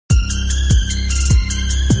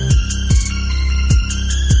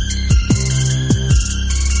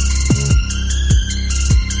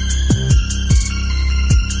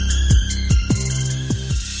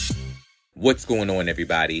What's going on,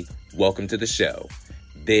 everybody? Welcome to the show.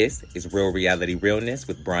 This is Real Reality Realness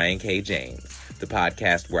with Brian K. James, the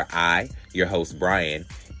podcast where I, your host Brian,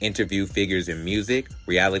 interview figures in music,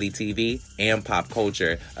 reality TV, and pop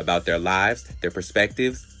culture about their lives, their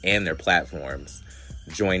perspectives, and their platforms.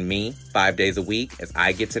 Join me 5 days a week as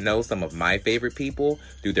I get to know some of my favorite people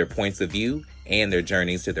through their points of view and their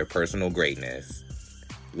journeys to their personal greatness.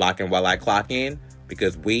 Lock in while I clock in,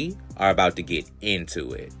 because we are about to get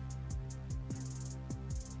into it.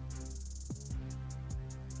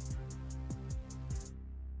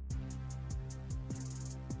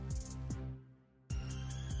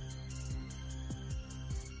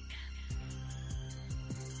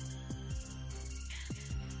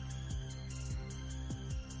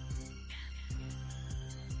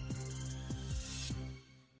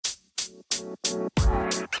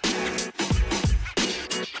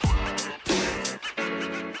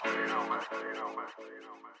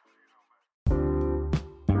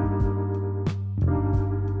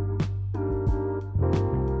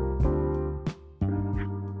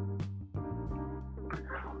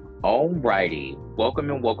 Alrighty,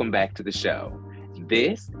 welcome back to the show.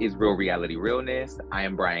 This is Real Reality Realness. I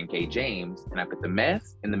am Brian K. James, and I put the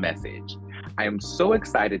mess in the message. I am so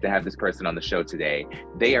excited to have this person on the show today.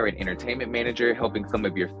 They are an entertainment manager helping some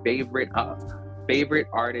of your favorite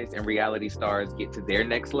artists and reality stars get to their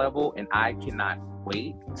next level, and I cannot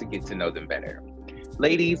wait to get to know them better.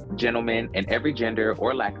 Ladies, gentlemen, and every gender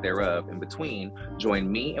or lack thereof in between,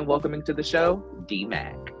 join me in welcoming to the show,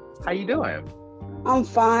 D-Mac. How you doing? I'm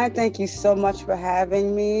fine. Thank you so much for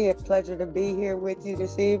having me. A pleasure to be here with you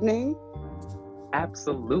this evening.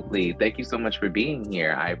 Absolutely. Thank you so much for being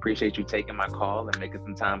here. I appreciate you taking my call and making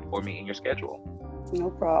some time for me in your schedule.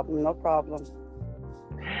 No problem.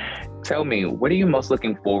 Tell me, what are you most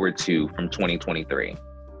looking forward to from 2023?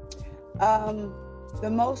 The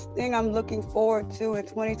most thing I'm looking forward to in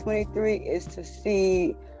 2023 is to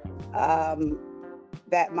see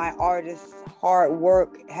that my artist's hard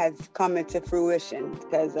work has come into fruition,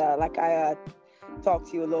 because like I talked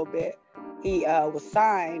to you a little bit, he was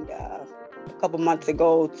signed a couple months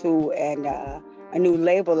ago to a new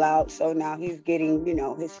label out, so now he's getting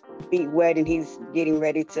his feet wet and he's getting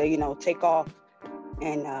ready to take off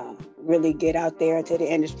and really get out there into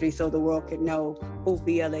the industry so the world can know who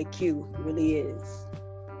BLAQ really is.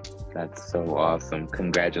 That's so awesome.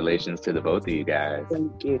 Congratulations to the both of you guys.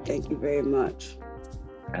 Thank you very much.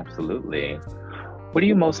 Absolutely. What are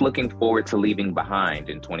you most looking forward to leaving behind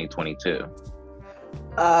in 2022?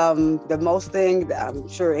 The most thing that I'm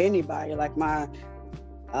sure anybody, like my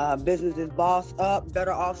business is boss up,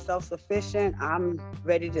 better off, self-sufficient. I'm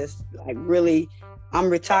ready to I'm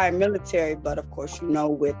retired military, but of course,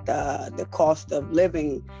 with the cost of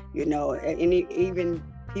living, and even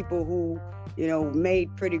people who,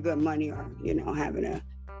 made pretty good money are, having a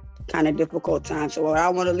kind of difficult time. So what I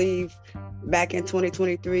want to leave back in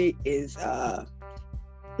 2023 is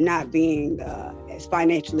not being as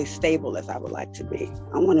financially stable as I would like to be.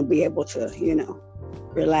 I want to be able to,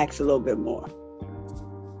 relax a little bit more.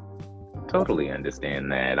 Totally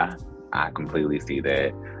understand that. I completely see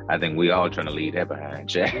that. I think we all trying to leave that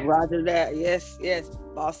behind. Roger that. Yes.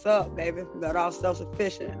 Boss up, baby. Better off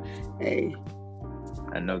self-sufficient. Hey.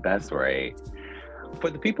 I know that's right. For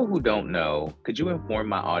the people who don't know, could you inform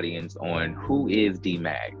my audience on who is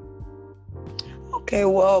D-Mac? Okay,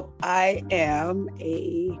 well, I am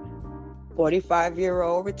a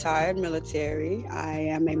 45-year-old retired military. I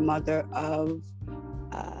am a mother of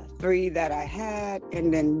 3 that I had,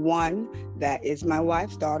 and then 1 that is my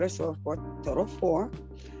wife's daughter, so a total of 4.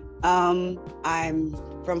 I'm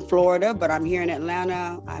from Florida, but I'm here in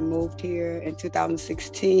Atlanta. I moved here in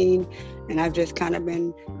 2016, and I've just kind of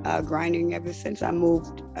been grinding ever since I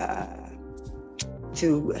moved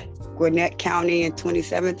to Gwinnett County in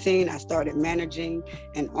 2017. I started managing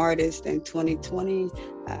an artist in 2020.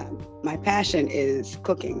 My passion is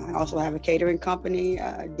cooking. I also have a catering company,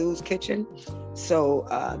 Dude's Kitchen. So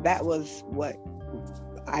that was what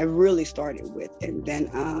I really started with. And then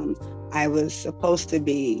I was supposed to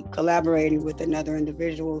be collaborating with another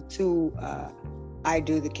individual too. I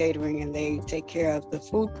do the catering and they take care of the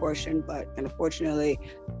food portion, but unfortunately,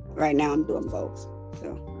 right now I'm doing both.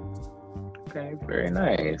 So. Okay, very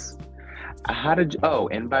nice. How did you,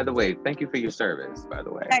 and by the way, thank you for your service, by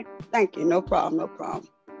the way. Thank you, no problem.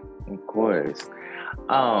 Of course.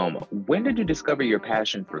 When did you discover your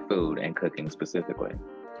passion for food and cooking specifically?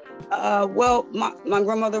 Well, my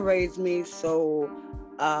grandmother raised me, so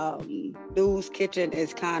Dude's Kitchen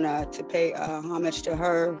is kind of to pay homage to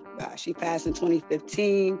her. She passed in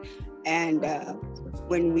 2015, and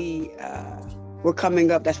when we were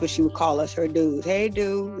coming up, that's what she would call us, her dudes. Hey,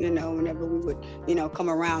 dude, whenever we would, come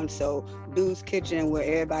around. So Dude's Kitchen, where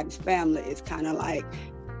everybody's family, is kind of like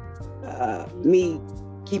me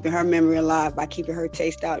keeping her memory alive by keeping her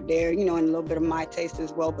taste out there, and a little bit of my taste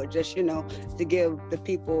as well, but just, to give the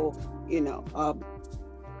people,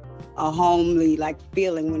 a homely like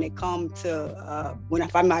feeling when they come to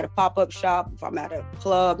if I'm at a pop-up shop, if I'm at a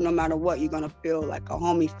club, no matter what, you're gonna feel like a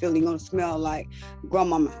homey feeling. You're gonna smell like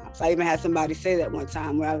grandmama's house. I even had somebody say that one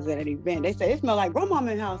time where I was at an event. They said it smelled like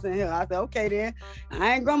grandmama's house in here. I said, okay then,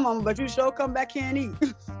 I ain't grandmama, but you sure come back here and eat.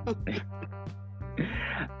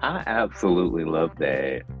 I absolutely love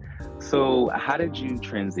that. So how did you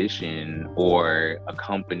transition or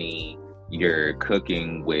accompany your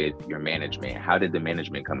cooking with your management? How did the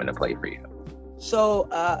management come into play for you? So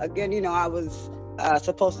again, I was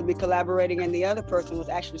supposed to be collaborating, and the other person was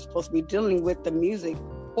actually supposed to be dealing with the music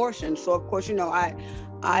portion. So of course,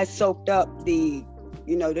 I soaked up the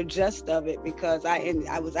gist of it, because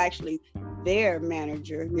I was actually their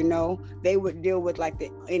manager. They would deal with like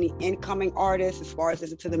any incoming artists as far as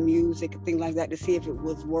listen to the music and things like that, to see if it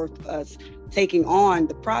was worth us taking on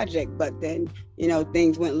the project. But then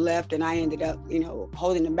things went left, and I ended up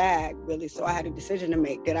holding the bag really. So I had a decision to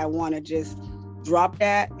make. Did I want to just drop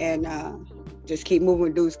that and just keep moving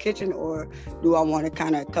with Dude's Kitchen, or do I want to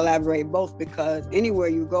kind of collaborate both? Because anywhere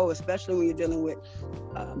you go, especially when you're dealing with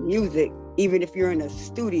music, even if you're in a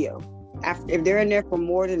studio, if they're in there for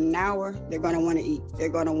more than an hour, they're going to want to eat. They're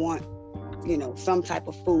going to want, some type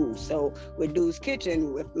of food. So with Dude's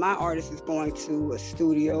Kitchen, if my artist is going to a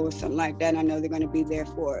studio or something like that, I know they're going to be there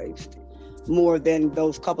for more than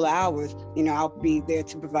those couple of hours. I'll be there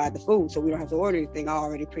to provide the food. So we don't have to order anything. I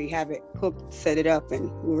already have it cooked, set it up,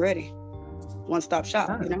 and we're ready. One-stop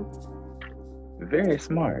shop, Very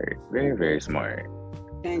smart. Very, very smart.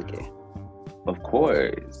 Thank you. Of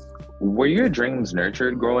course. Were your dreams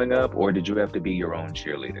nurtured growing up, or did you have to be your own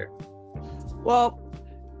cheerleader? Well,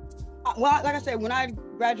 like I said, when I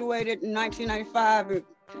graduated in 1995,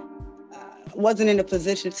 wasn't in a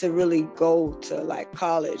position to really go to like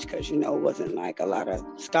college, because it wasn't like a lot of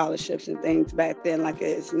scholarships and things back then like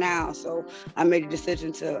it is now. So I made a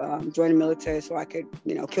decision to join the military so I could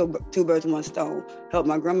kill two birds with one stone, help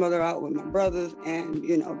my grandmother out with my brothers, and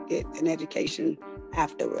get an education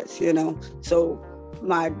afterwards. So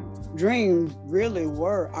my dreams really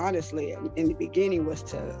were, honestly, in the beginning, was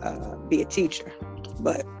to be a teacher.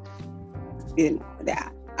 But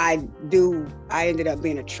that I ended up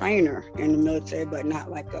being a trainer in the military, but not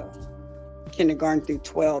like a kindergarten through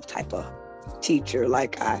 12 type of teacher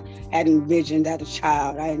like I had envisioned as a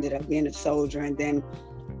child. I ended up being a soldier, and then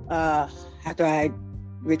after I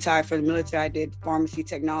retired from the military, I did pharmacy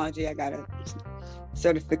technology. I got a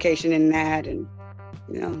certification in that, and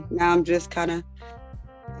now I'm just kind of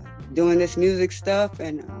doing this music stuff,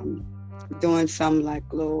 and doing some like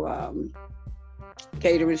little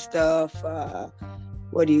catering stuff,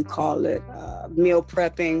 what do you call it, meal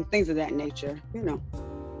prepping, things of that nature,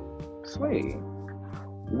 Sweet.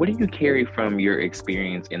 What do you carry from your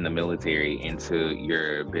experience in the military into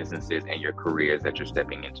your businesses and your careers that you're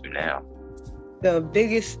stepping into now? The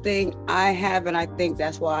biggest thing I have, and I think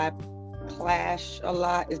that's why I clash a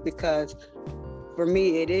lot, is because for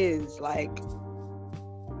me it is like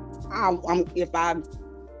I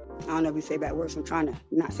don't know if you say bad words. I'm trying to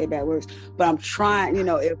not say bad words, but I'm trying,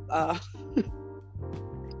 if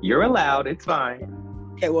you're allowed, it's fine.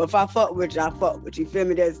 Okay, well, if I fuck with you, I fuck with you. Feel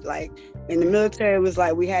me? There's like, in the military, it was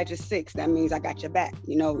like, we had your six. That means I got your back.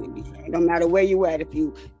 No matter where you at. If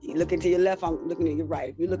you looking to your left, I'm looking to your right.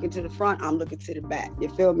 If you're looking to the front, I'm looking to the back. You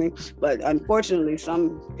feel me? But unfortunately,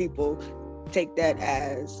 some people take that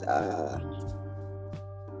as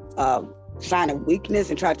sign of weakness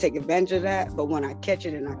and try to take advantage of that. But when I catch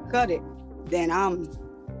it and I cut it, then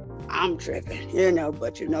I'm tripping,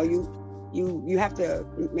 but you have to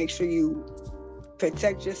make sure you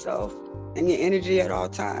protect yourself and your energy at all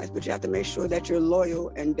times, but you have to make sure that you're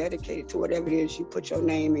loyal and dedicated to whatever it is you put your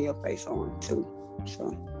name and your face on too.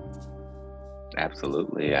 So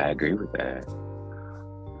absolutely, I agree with that.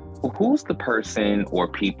 Who's the person or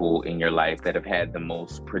people in your life that have had the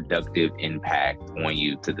most productive impact on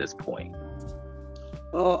you to this point?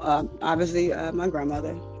 Well, obviously, my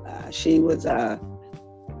grandmother. She was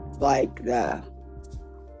like the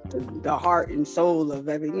heart and soul of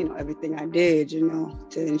everything I did, to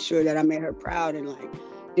ensure that I made her proud and like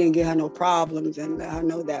didn't give her no problems, and let her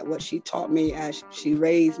know that what she taught me as she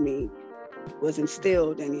raised me was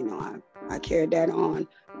instilled, and I carried that on.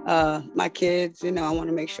 My kids, I want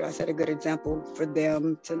to make sure I set a good example for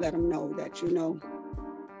them, to let them know that,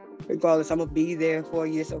 regardless, I'm gonna be there for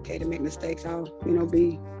you. It's okay to make mistakes. I'll,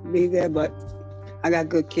 be there. But I got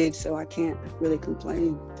good kids, so I can't really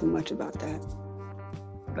complain too much about that.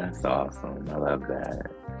 That's awesome. I love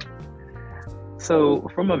that. So,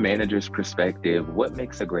 from a manager's perspective, what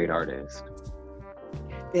makes a great artist?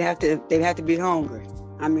 They have to be hungry.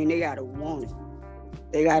 I mean, they gotta want it.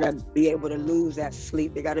 They gotta be able to lose that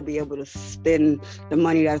sleep. They gotta be able to spend the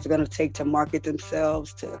money that's gonna take to market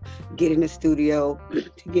themselves, to get in the studio,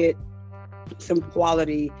 to get some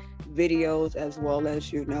quality videos, as well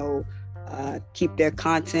as, keep their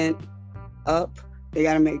content up. They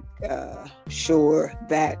gotta make sure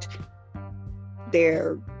that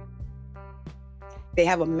they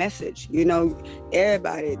have a message.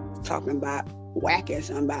 Everybody talking about whacking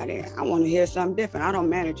somebody. I want to hear something different. I don't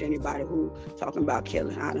manage anybody who talking about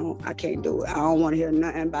killing. I can't do it. I don't want to hear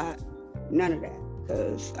nothing about none of that,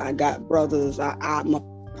 because I got brothers. I'm a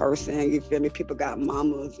person, you feel me? People got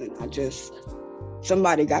mamas, and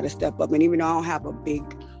somebody got to step up. And even though I don't have a big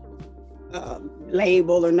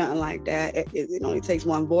label or nothing like that, it only takes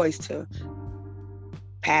one voice to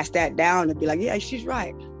pass that down and be like, yeah, she's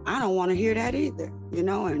right. I don't want to hear that either,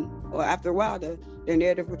 or after a while, the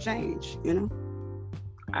narrative will change,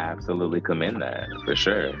 I absolutely commend that, for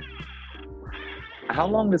sure. How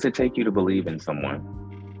long does it take you to believe in someone?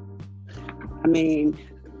 I mean,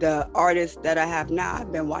 the artist that I have now,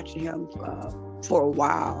 I've been watching him for a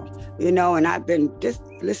while, and I've been just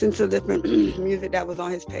listening to different music that was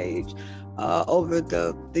on his page over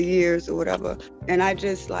the years or whatever. And I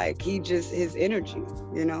just his energy,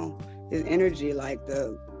 his energy, like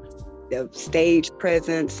the stage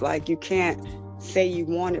presence. Like, you can't say you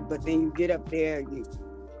want it, but then you get up there,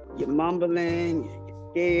 you're mumbling,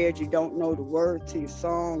 you're scared, you don't know the words to your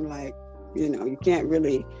song. Like, you can't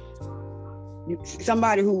really,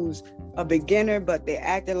 somebody who's a beginner, but they're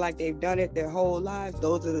acting like they've done it their whole lives.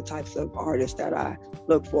 Those are the types of artists that I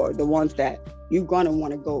look for. The ones that you're going to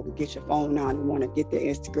want to go get your phone on and want to get their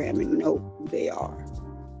Instagram and know who they are.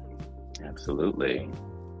 Absolutely.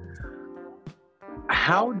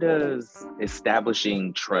 How does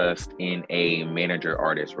establishing trust in a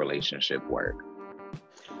manager-artist relationship work?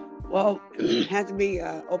 Well, it has to be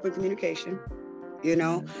open communication.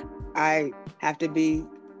 I have to be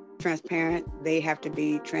transparent. They have to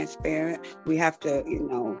be transparent. We have to,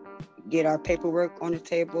 get our paperwork on the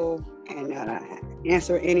table and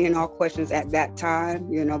answer any and all questions at that time,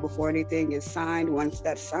 before anything is signed. Once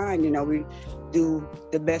that's signed, we do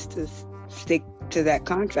the best to stick to that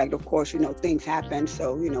contract. Of course, things happen,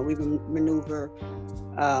 so we maneuver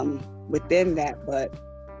within that. But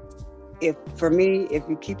if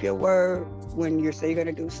you keep your word when you say you're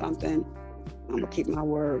going to do something, I'm gonna keep my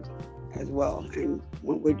word as well. And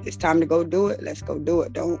when it's time to go do it, let's go do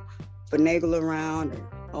it. Don't finagle around,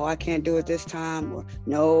 or I can't do it this time, or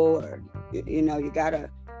no, or you gotta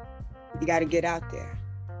get out there.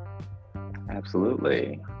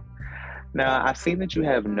 Absolutely. Now, I've seen that you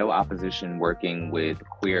have no opposition working with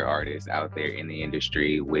queer artists out there in the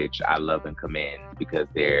industry, which I love and commend, because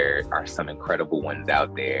there are some incredible ones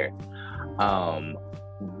out there.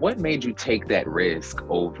 What made you take that risk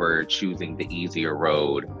over choosing the easier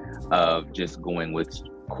road of just going with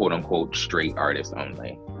quote unquote straight artists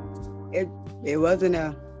only? It wasn't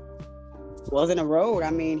a road.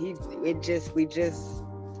 I mean, we just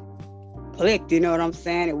clicked, you know what I'm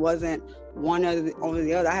saying? It wasn't one over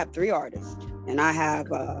the other. I have 3 artists, and I have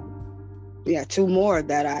 2 more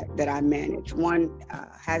that I manage. One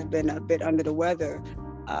has been a bit under the weather.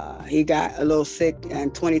 He got a little sick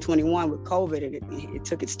in 2021 with COVID, and it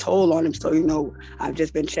took its toll on him. So, I've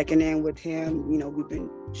just been checking in with him. We've been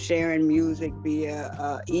sharing music via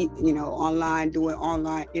online, doing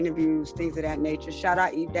online interviews, things of that nature. Shout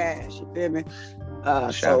out E-Dash, you feel me?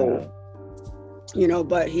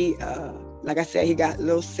 But he, like I said, he got a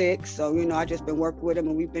little sick. So, I just been working with him,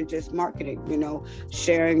 and we've been just marketing,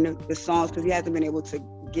 sharing the songs, because he hasn't been able to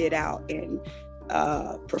get out and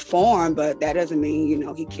perform, but that doesn't mean,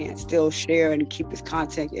 he can't still share and keep his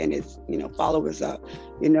content and his, followers up.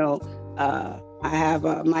 I have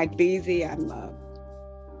Mike Beasley. I'm a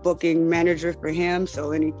booking manager for him.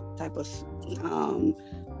 So any type of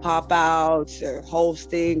pop outs or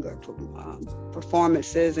hosting or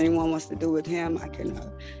performances anyone wants to do with him, I can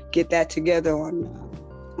get that together on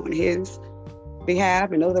his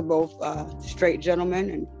behalf. And those are both straight gentlemen,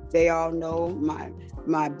 and they all know my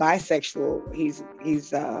bisexual. He's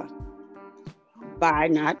bi,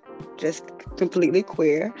 not just completely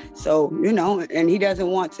queer. So, and he doesn't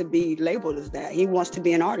want to be labeled as that. He wants to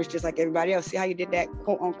be an artist just like everybody else. See how you did that,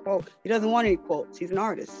 quote unquote? He doesn't want any quotes. He's an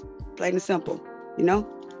artist, plain and simple,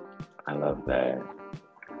 I love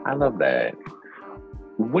that.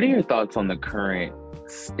 What are your thoughts on the current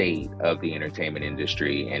state of the entertainment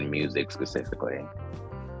industry and music specifically?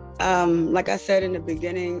 Like I said in the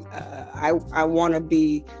beginning, I want to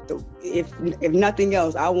be if nothing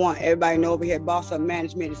else, I want everybody to know over here at Boss Up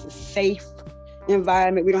Management, it's a safe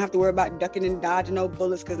environment. We don't have to worry about ducking and dodging no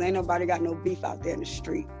bullets because ain't nobody got no beef out there in the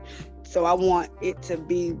street. So I want it to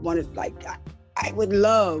be one of, like, I would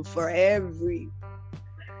love for every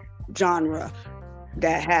genre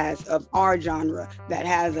that has, of our genre, that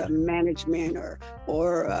has a management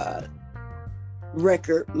or a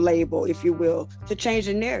record label, if you will, to change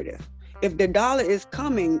the narrative. If the dollar is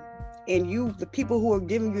coming and the people who are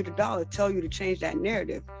giving you the dollar tell you to change that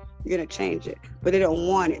narrative, you're gonna change it. But they don't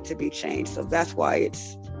want it to be changed. So that's why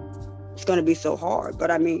it's gonna be so hard.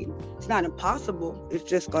 But I mean, it's not impossible. It's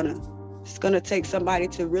just gonna take somebody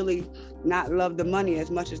to really not love the money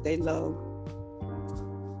as much as they love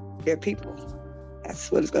their people.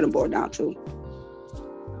 That's what it's gonna boil down to.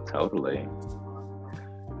 Totally.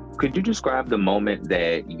 Could you describe the moment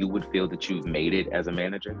that you would feel that you've made it as a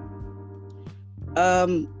manager?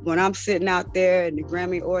 When I'm sitting out there in the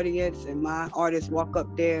Grammy audience and my artists walk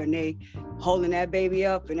up there and they holding that baby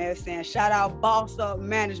up and they're saying, shout out Boss Up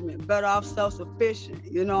Management, better off self-sufficient.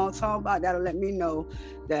 You know what I'm talking about? That'll let me know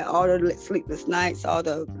that all the sleepless nights, all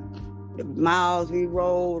the miles we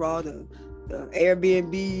rode, all the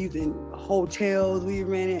Airbnbs and hotels we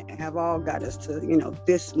rented have all got us to,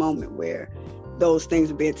 this moment where those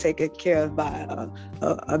things are being taken care of by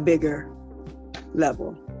a bigger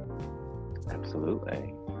level.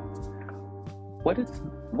 Absolutely.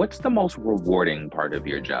 What's the most rewarding part of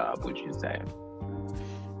your job, would you say?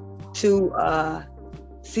 To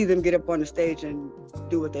see them get up on the stage and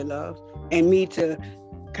do what they love, and me to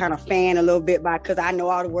kind of fan a little bit because I know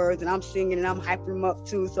all the words and I'm singing and I'm hyping them up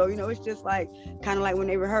too. So, it's just like kind of like when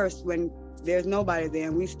they rehearse, when there's nobody there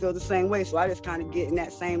and we still the same way. So I just kind of get in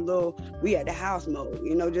that same little, we at the house mode,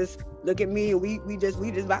 just look at me and we just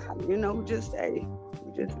vibe,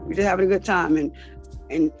 we just having a good time,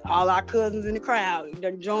 and all our cousins in the crowd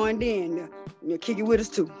that joined in, kick it with us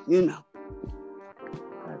too,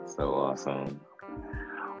 That's so awesome.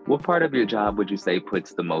 What part of your job would you say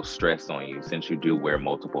puts the most stress on you, since you do wear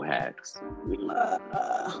multiple hats?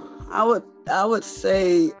 I would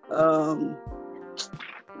say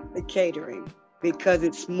the catering, because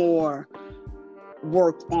it's more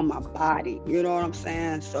work on my body, you know what I'm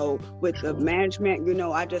saying? So with the management,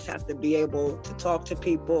 I just have to be able to talk to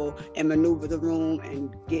people and maneuver the room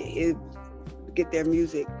and get their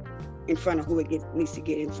music in front of who it needs to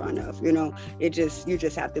get in front of. You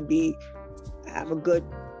just have to have a good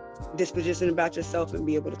disposition about yourself and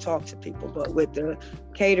be able to talk to people. But with the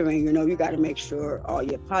catering, you got to make sure all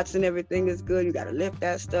your pots and everything is good. You got to lift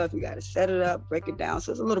that stuff. You got to set it up, break it down.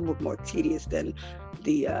 So it's a little bit more tedious than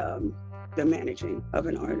the managing of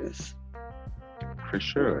an artist. For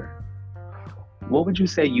sure. What would you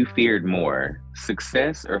say you feared more,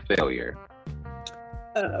 success or failure?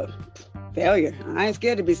 Failure. I ain't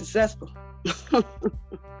scared to be successful. I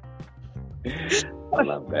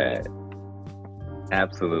love that.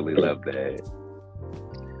 Absolutely love that.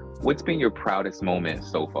 What's been your proudest moment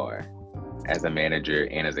so far as a manager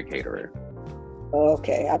and as a caterer?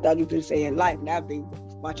 Okay, I thought you could say in life. That'd be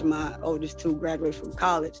watching my oldest two graduate from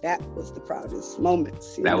college. That was the proudest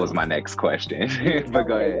moments. That was my next question. But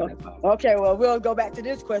go ahead. Okay, well, we'll go back to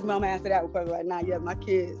this question. I'm gonna answer that one right now. Yeah, my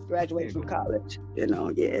kids graduated from college.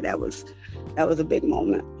 That was a big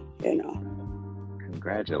moment.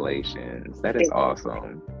 Congratulations. That is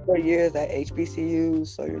awesome. 4 years at HBCU,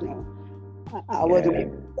 so I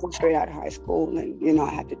wasn't straight out of high school, and I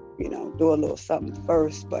had to do a little something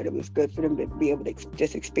first, but it was good for them to be able to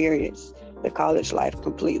just experience the college life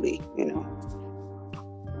completely.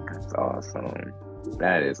 That's awesome.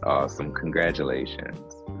 That is awesome.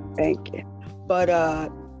 Congratulations. Thank you. But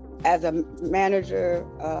as a manager,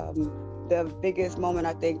 the biggest moment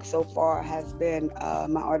I think so far has been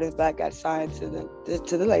my Artist Black got signed to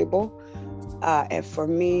the label, and for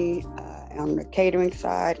me, on the catering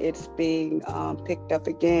side, it's being picked up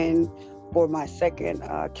again for my second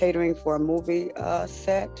catering for a movie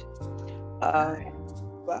set.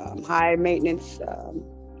 High maintenance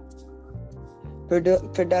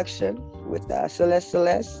production with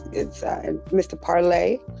Celeste. It's Mr.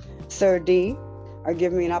 Parlay, Sir D are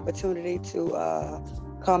giving me an opportunity to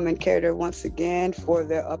come and cater once again for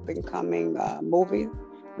their up and coming movie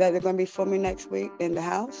that they're going to be filming next week in the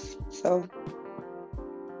house. So.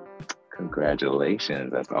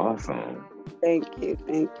 Congratulations. That's awesome. Thank you.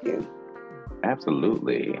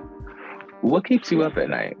 Absolutely. What keeps you up at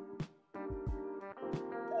night?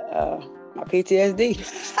 My PTSD.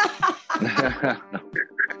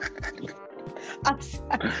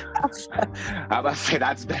 How about to say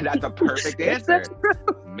that's a perfect answer.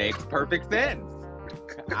 Makes perfect sense.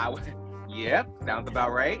 Yep, sounds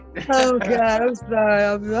about right. Oh God, I'm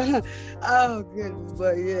sorry. Oh goodness,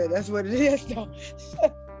 but yeah, that's what it is. Though.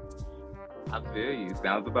 I feel you.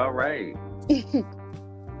 Sounds about right.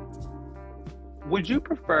 Would you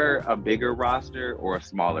prefer a bigger roster or a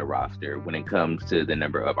smaller roster when it comes to the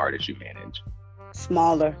number of artists you manage?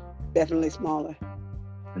 Smaller, definitely smaller.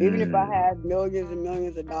 Even if I had millions and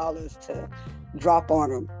millions of dollars to drop on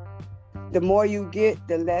them, the more you get,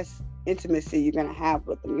 the less intimacy you're gonna have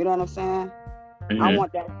with them. You know what I'm saying? Mm-hmm. I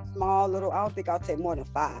want that small little. I don't think I'll take more than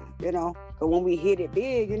 5. You know, but when we hit it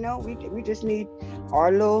big, you know, we just need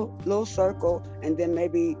our little circle, and then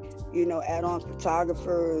maybe add on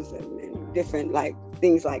photographers and different like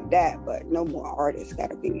things like that. But no more artists.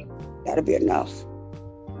 Gotta be enough.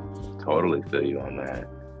 Totally feel you on that.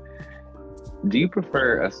 Do you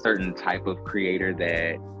prefer a certain type of creator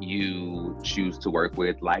that you choose to work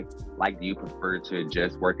with? Like, do you prefer to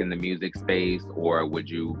just work in the music space, or would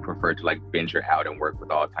you prefer to like venture out and work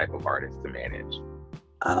with all type of artists to manage?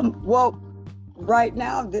 Well, right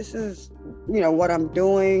now, this is, what I'm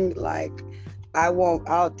doing. Like,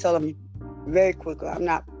 I'll tell them very quickly. I'm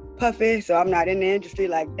not puffy, so I'm not in the industry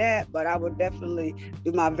like that, but I would definitely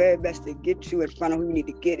do my very best to get you in front of who you need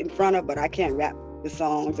to get in front of, but I can't rap the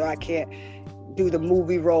songs, or I can't do the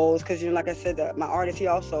movie roles, because like I said, my artist, he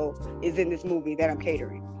also is in this movie that I'm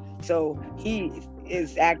catering. So he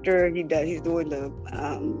is actor. He's doing the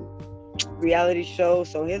reality show.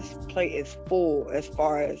 So his plate is full as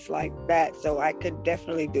far as like that. So I could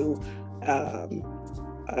definitely do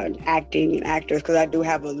acting and actors, because I do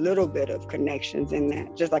have a little bit of connections in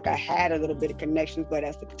that. Just like I had a little bit of connections, but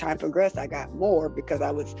as the time progressed, I got more because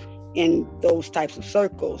I was in those types of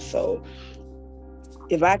circles. So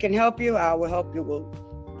if I can help you, I will help you. We'll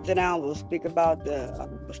sit down, we'll speak about the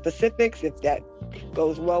specifics. If that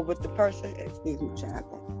goes well with the person, excuse me, child.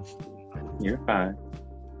 You're fine.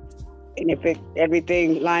 And if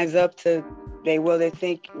everything lines up to they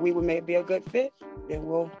think we would maybe be a good fit, then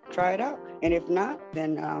we'll try it out. And if not,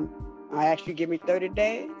 then I ask you give me 30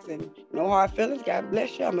 days and no hard feelings. God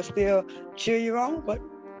bless you. I'm going to still cheer you on, but,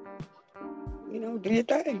 do your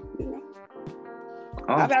thing,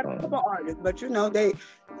 Awesome. I've had a couple artists, but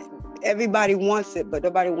everybody wants it, but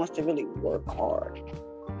nobody wants to really work hard.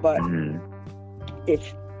 But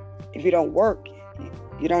if you don't work,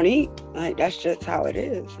 you don't eat. Like, that's just how it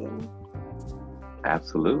is.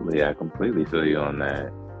 Absolutely, I completely feel you on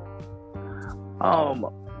that.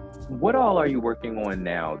 What all are you working on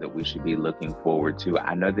now that we should be looking forward to?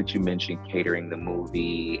 I know that you mentioned catering the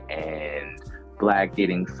movie and Black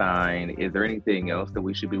getting signed. Is there anything else that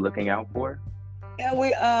we should be looking out for? Yeah,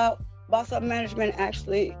 we Boss Up Management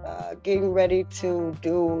actually getting ready to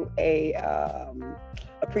do a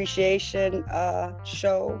appreciation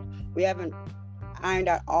show. We haven't ironed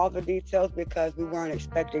out all the details because we weren't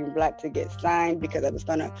expecting Black to get signed, because I was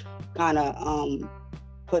gonna kind of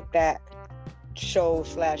put that show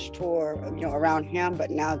 / tour around him.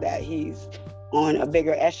 But now that he's on a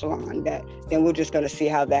bigger echelon, then we're just gonna see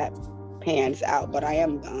how that pans out. But I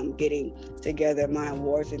am getting together my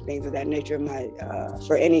awards and things of that nature.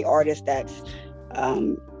 For any artist that's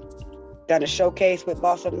done a showcase with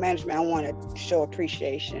Boss Up Management, I want to show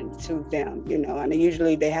appreciation to them, and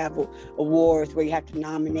usually they have awards where you have to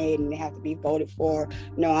nominate and they have to be voted for.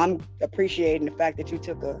 I'm appreciating the fact that you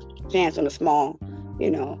took a chance on a small,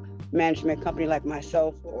 management company like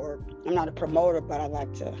myself. Or I'm not a promoter, but I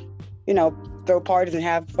like to, throw parties and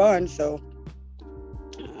have fun. So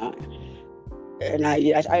and I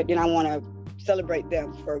want to celebrate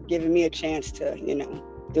them for giving me a chance to,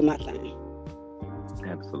 do my thing.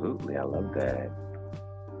 Absolutely. I love that.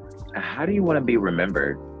 How do you want to be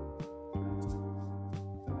remembered?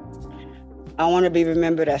 I want to be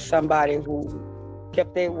remembered as somebody who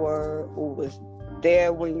kept their word, who was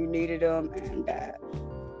there when you needed them, and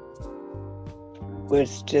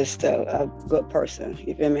was just a good person.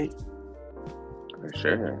 You feel me? For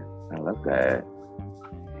sure. I love that.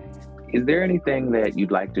 Is there anything that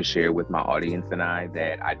you'd like to share with my audience and I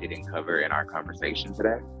that I didn't cover in our conversation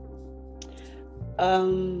today?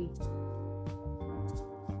 No,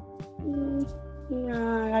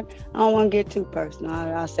 I don't want to get too personal.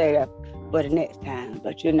 I'll say that for the next time.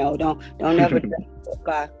 But don't ever book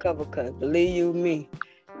our cover, because believe you me,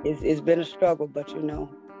 it's been a struggle. But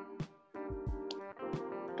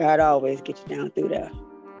God always gets you down through there.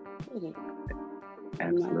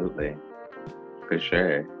 Absolutely, for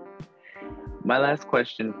sure. My last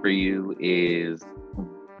question for you is,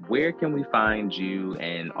 where can we find you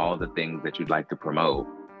and all the things that you'd like to promote?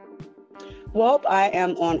 Well, I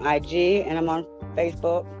am on IG and I'm on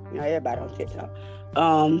Facebook. You know, everybody on TikTok.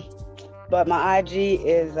 But my IG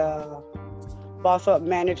is Boss Up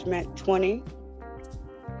Management 20.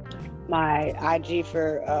 My IG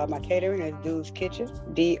for my catering is Doo's Kitchen,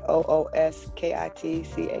 DOOSKITCHEN.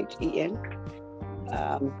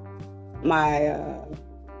 My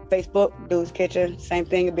Facebook, Doo's Kitchen, same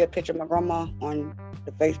thing. It'll be a picture of my grandma on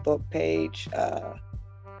the Facebook page.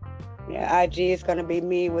 IG is gonna be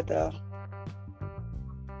me with a,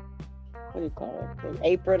 what do you call it, an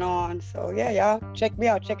apron on. So yeah, y'all check me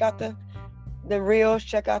out. Check out the reels.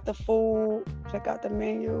 Check out the food. Check out the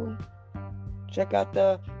menu. Check out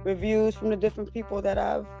the reviews from the different people that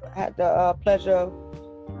I've had the pleasure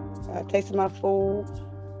of tasting my food.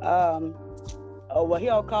 He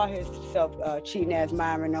don't call himself cheating ass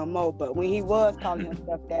Myron no more, but when he was calling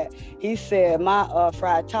himself that, he said my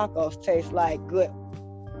fried tacos taste like good.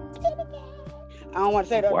 I don't want to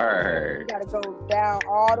say that. Word. You gotta go down,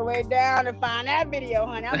 all the way down, to find that video,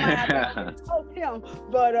 honey. I might have to post him,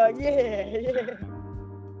 but yeah.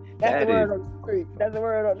 That's the word on the street. That's the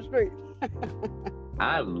word on the street.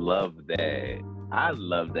 I love that.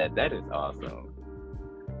 That is awesome.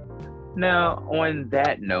 Now, on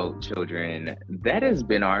that note, children, that has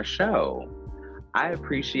been our show. I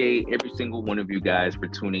appreciate every single one of you guys for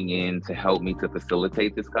tuning in to help me to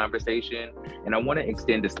facilitate this conversation. And I want to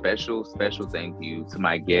extend a special thank you to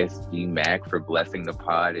my guest, D Mac, for blessing the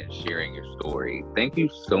pod and sharing your story. Thank you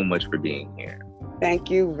so much for being here.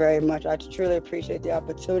 Thank you very much. I truly appreciate the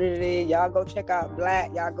opportunity. Y'all go check out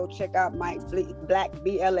Black. Y'all go check out Mike Black,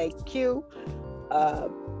 BLAQ,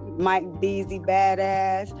 Mike Beezy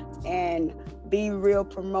Badass, and Be Real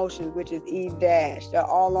Promotions, which is E-. They're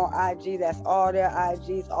all on IG. That's all their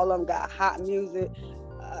IGs. All of them got hot music.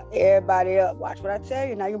 Everybody up. Watch what I tell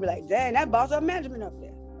you. Now you'll be like, dang, that Boss Up Management up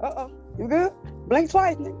there. Uh-oh. You good? Blink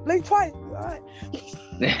twice, nigga. Blink twice. You all right?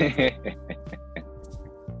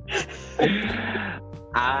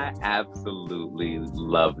 I absolutely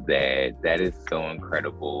love that. That is so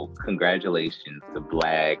incredible. Congratulations to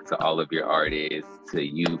Black, to all of your artists, to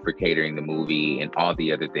you for catering the movie, and all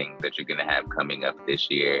the other things that you're going to have coming up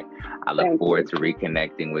this year. I look forward to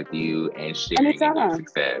reconnecting with you and sharing your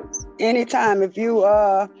success. Anytime. If you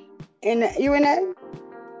you in that?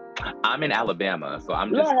 I'm in Alabama, so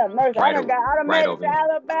I'm just right over to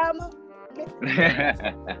Alabama.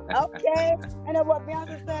 Okay, and then what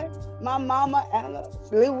Beyonce say? My mama Ella,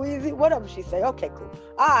 Louise, whatever she say. Okay, cool.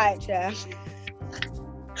 All right, child.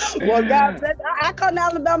 Well, God bless. I come to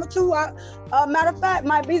Alabama too. Matter of fact,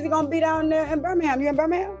 my Beezy gonna be down there in Birmingham. You in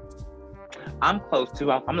Birmingham? I'm close to.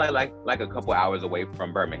 I'm like a couple hours away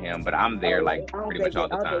from Birmingham, but I'm there pretty much all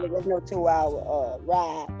the time. There's no 2-hour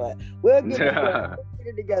ride, but we'll get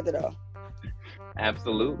it together though.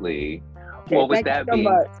 Absolutely. Okay, well, with that being,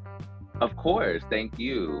 of course, thank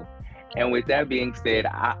you. And with that being said,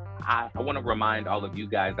 I want to remind all of you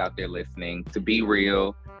guys out there listening to be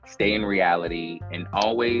real, stay in reality, and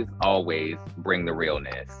always, always bring the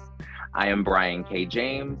realness. I am Brian K.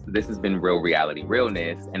 James. This has been Real Reality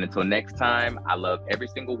Realness. And until next time, I love every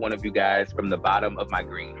single one of you guys from the bottom of my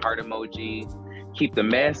green heart emoji. Keep the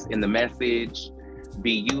mess in the message.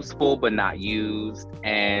 Be useful but not used.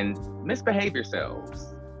 And misbehave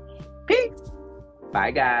yourselves. Peace.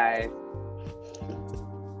 Bye, guys.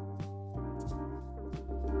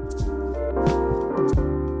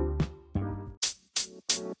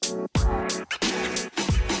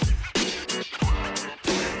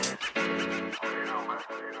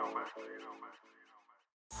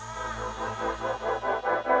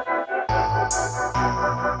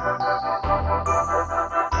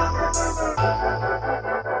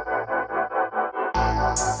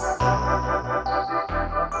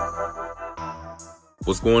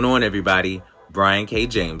 What's going on, everybody? Brian K.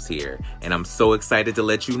 James here, and I'm so excited to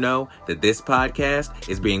let you know that this podcast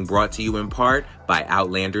is being brought to you in part by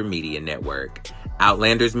Outlander Media Network.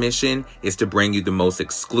 Outlander's mission is to bring you the most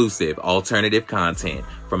exclusive alternative content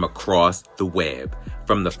from across the web,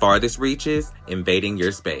 from the farthest reaches invading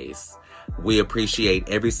your space. We appreciate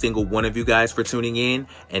every single one of you guys for tuning in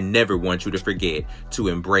and never want you to forget to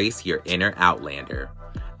embrace your inner Outlander.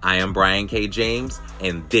 I am Brian K. James,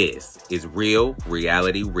 and this is Real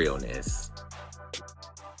Reality Realness.